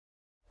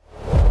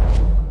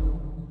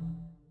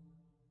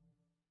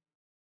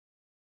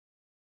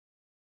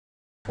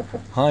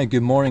Hi,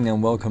 good morning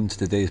and welcome to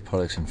today's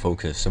Products in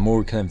Focus. Some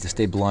more kind of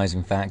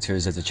destabilizing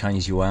factors as the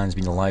Chinese yuan has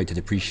been allowed to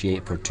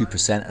depreciate for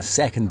 2% a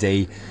second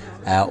day,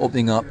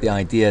 opening up the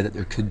idea that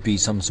there could be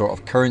some sort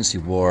of currency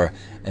war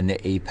in the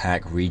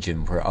APAC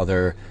region where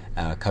other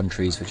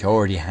countries which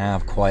already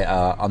have quite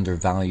a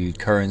undervalued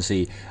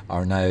currency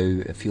are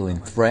now feeling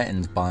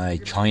threatened by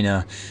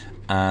China,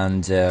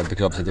 and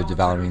because obviously they're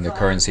devaluing their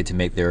currency to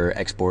make their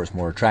exports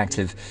more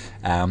attractive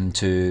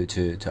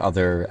to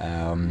other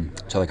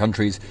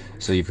countries.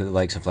 So you've got the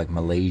likes of like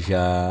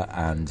Malaysia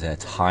and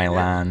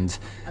Thailand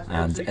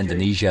and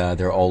Indonesia.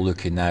 They're all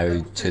looking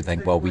now to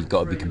think, well, we've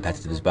got to be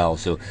competitive as well.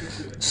 So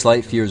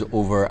slight fears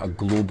over a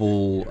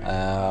global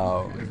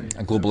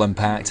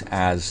impact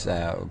as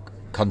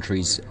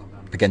countries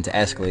begin to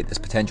escalate this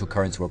potential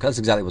currency war. That's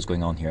exactly what's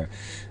going on here,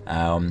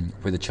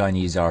 where the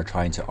Chinese are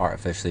trying to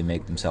artificially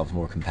make themselves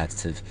more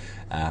competitive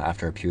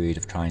after a period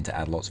of trying to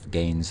add lots of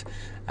gains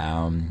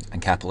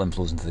and capital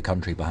inflows into the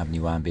country by having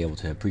yuan be able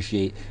to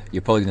appreciate.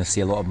 You're probably going to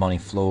see a lot of money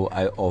flow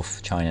out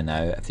of China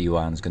now if the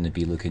yuan is going to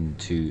be looking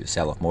to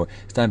sell off more.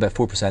 It's down about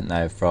 4%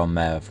 now from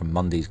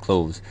Monday's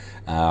close,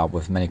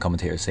 with many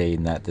commentators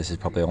saying that this is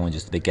probably only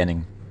just the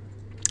beginning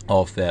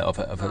of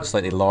a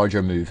slightly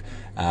larger move,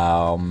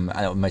 and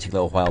it might take a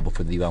little while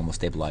before the yuan will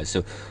stabilise.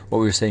 So what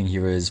we're saying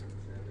here is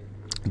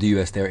the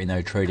US 30 now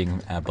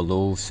trading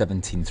below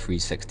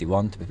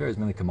 17,361. To be fair, there's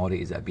many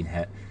commodities that have been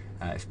hit,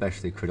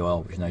 especially crude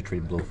oil, which is now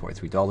trading below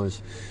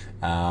 $43,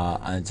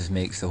 and it just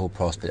makes the whole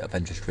prospect of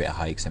interest rate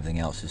hikes and everything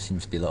else just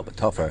seems to be a little bit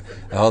tougher.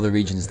 Other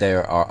regions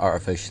there are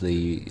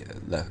artificially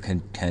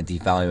kind of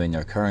devaluing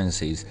their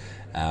currencies.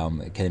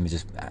 It kind of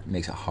just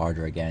makes it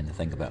harder again to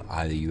think about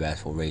how the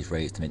US will raise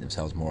rates to make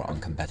themselves more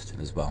uncompetitive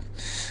as well.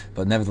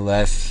 But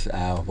nevertheless,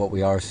 what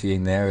we are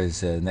seeing there is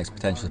the next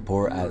potential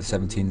support at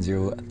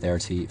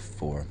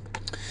 17,034.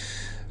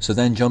 So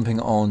then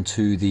jumping on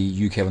to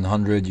the UK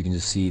 100, you can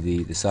just see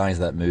the size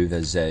of that move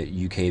as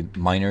UK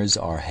miners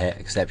are hit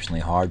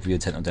exceptionally hard. Rio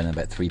Tinto down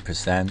about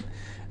 3%,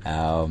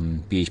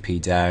 BHP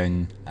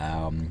down,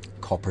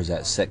 copper's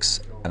at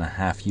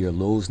 6.5-year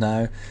lows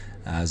now.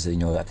 As you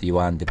know, if the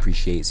yuan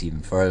depreciates even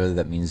further,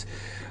 that means,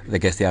 I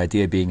guess the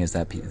idea being is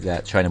that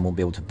China won't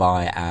be able to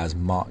buy as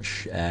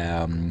much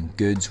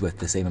goods with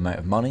the same amount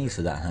of money,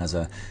 so that has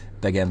a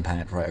big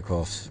impact right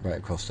across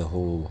the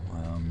whole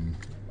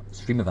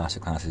stream of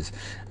asset classes.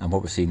 And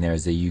what we're seeing there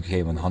is the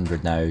UK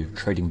 100 now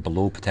trading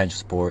below potential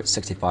support,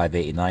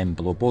 65.89,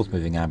 below both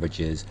moving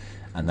averages,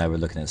 and now we're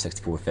looking at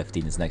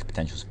 64.15 as the next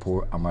potential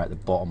support, and we're at the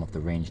bottom of the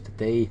range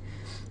today,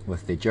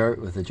 with the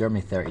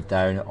Germany 30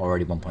 down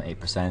already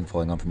 1.8%,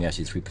 following on from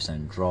yesterday's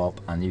 3%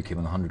 drop, and the UK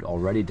 100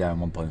 already down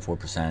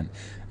 1.4%.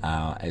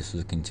 It's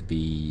looking to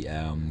be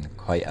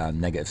quite a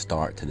negative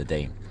start to the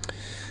day.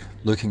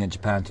 Looking at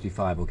Japan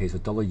 225, okay, so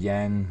dollar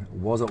yen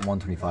was at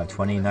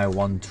 125.20, now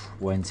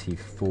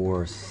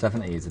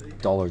 124.70 as the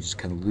dollar just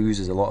kind of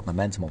loses a lot of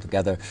momentum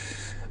altogether.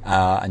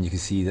 And you can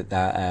see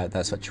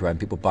that's such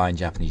around people buying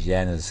Japanese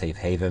yen as a safe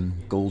haven.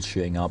 Gold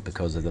shooting up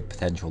because of the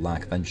potential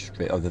lack of interest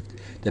rate, or the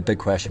big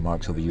question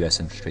marks over US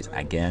interest rates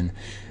again.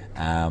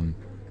 And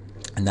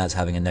that's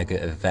having a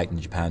negative effect in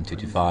Japan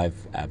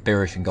 225.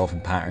 Bearish engulfing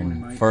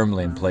pattern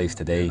firmly in place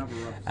today,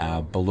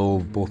 below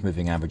both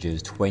moving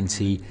averages.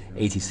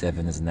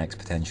 20.87 is the next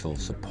potential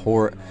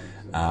support,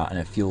 and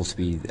it feels to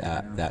be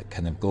that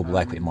kind of global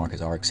equity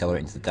markets are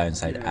accelerating to the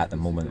downside at the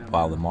moment,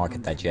 while the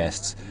market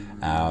digests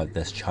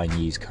this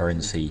Chinese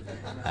currency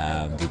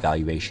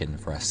devaluation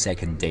for a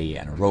second day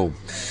in a row.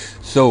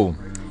 So,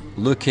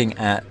 looking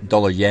at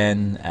dollar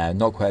yen,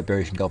 not quite a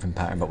bearish engulfing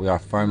pattern, but we are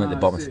firmly at the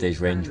bottom of today's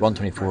range.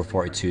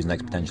 124.42 is the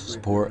next potential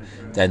support.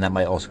 Then that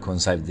might also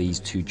coincide with these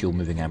two dual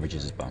moving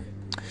averages as well.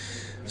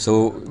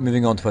 So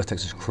moving on to West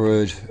Texas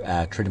crude,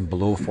 trading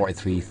below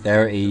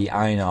 43.30,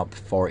 eyeing up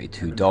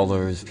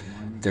 $42.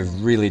 There's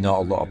really not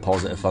a lot of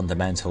positive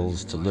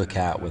fundamentals to look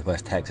at with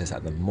West Texas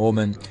at the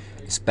moment,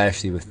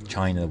 especially with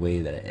China the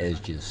way that it is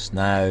just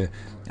now,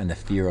 and the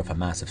fear of a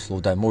massive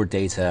slowdown. More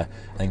data,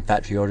 I think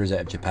factory orders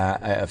out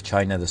of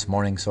China this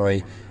morning,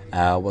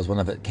 was one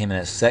of it, came in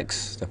at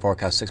 6, the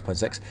forecast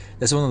 6.6.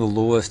 This is one of the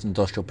lowest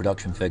industrial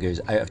production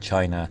figures out of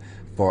China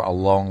for a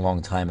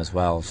long time as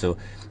well. So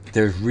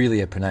there's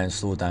really a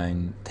pronounced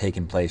slowdown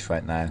taking place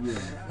right now.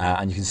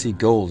 And you can see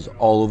gold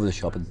all over the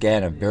shop.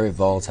 Again, a very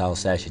volatile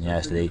session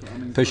yesterday,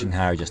 pushing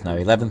higher just now,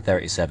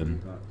 11.37.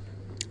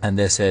 And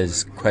this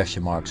is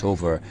question marks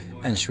over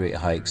interest rate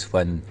hikes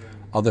when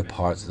other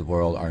parts of the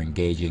world are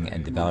engaging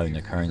in devaluing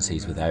their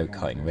currencies without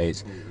cutting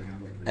rates.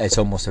 It's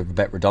almost a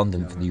bit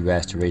redundant for the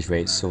US to raise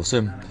rates so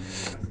soon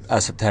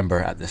as September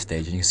at this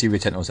stage. And you can see Rio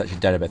Tinto is actually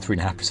down about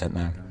 3.5%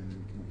 now,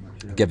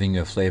 giving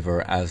you a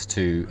flavour as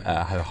to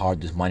how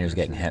hard this miners are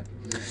getting hit.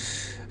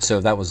 So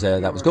that was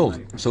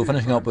gold. So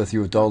finishing up with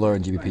euro dollar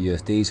and GBP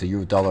USD. So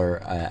euro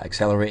dollar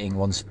accelerating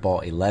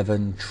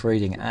 1.11,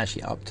 trading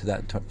actually up to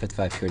that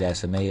 55 period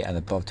SMA and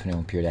above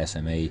 21 period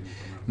SMA.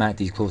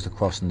 MACD close to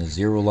crossing the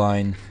zero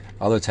line.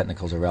 Other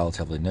technicals are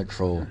relatively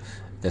neutral.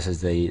 This is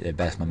the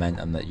best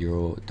momentum that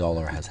euro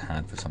dollar has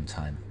had for some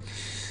time.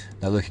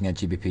 Now looking at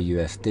GBP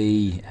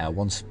USD,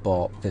 one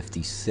spot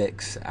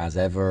 56 as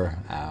ever.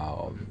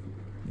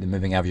 The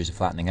moving averages are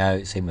flattening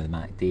out, same with the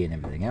MACD and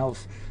everything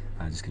else.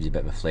 Just gives you a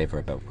bit of a flavour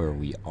about where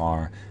we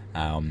are.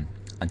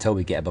 Until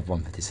we get above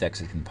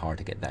 156, it's kind of hard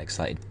to get that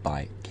excited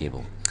by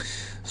cable.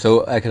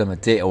 So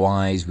economic data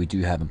wise, we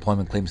do have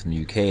employment claims in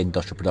the UK,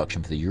 industrial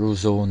production for the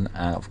Eurozone,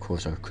 and of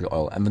course our crude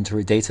oil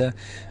inventory data.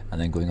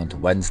 And then going on to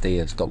Wednesday,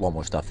 it's got a lot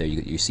more stuff there.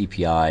 You got your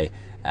CPI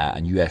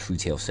and US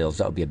retail sales.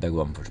 That'll be a big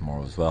one for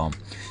tomorrow as well.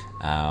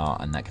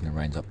 And that kind of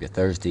rounds up your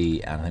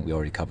Thursday, and I think we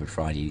already covered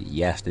Friday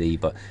yesterday,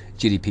 but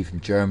GDP from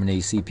Germany,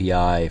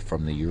 CPI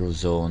from the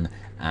Eurozone,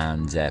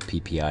 and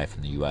PPI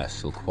from the US.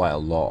 So quite a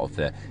lot of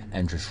the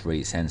interest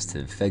rate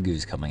sensitive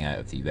figures coming out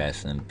of the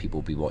US, and people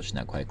will be watching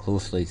that quite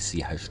closely to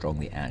see how strong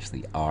they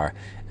actually are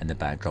in the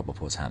backdrop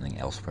of what's happening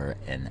elsewhere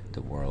in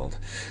the world.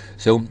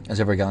 So as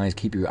ever guys,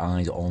 keep your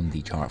eyes on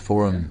the chart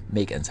forum,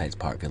 make insights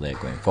part of your leg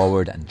going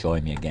forward, and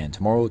join me again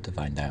tomorrow to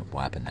find out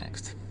what happened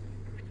next.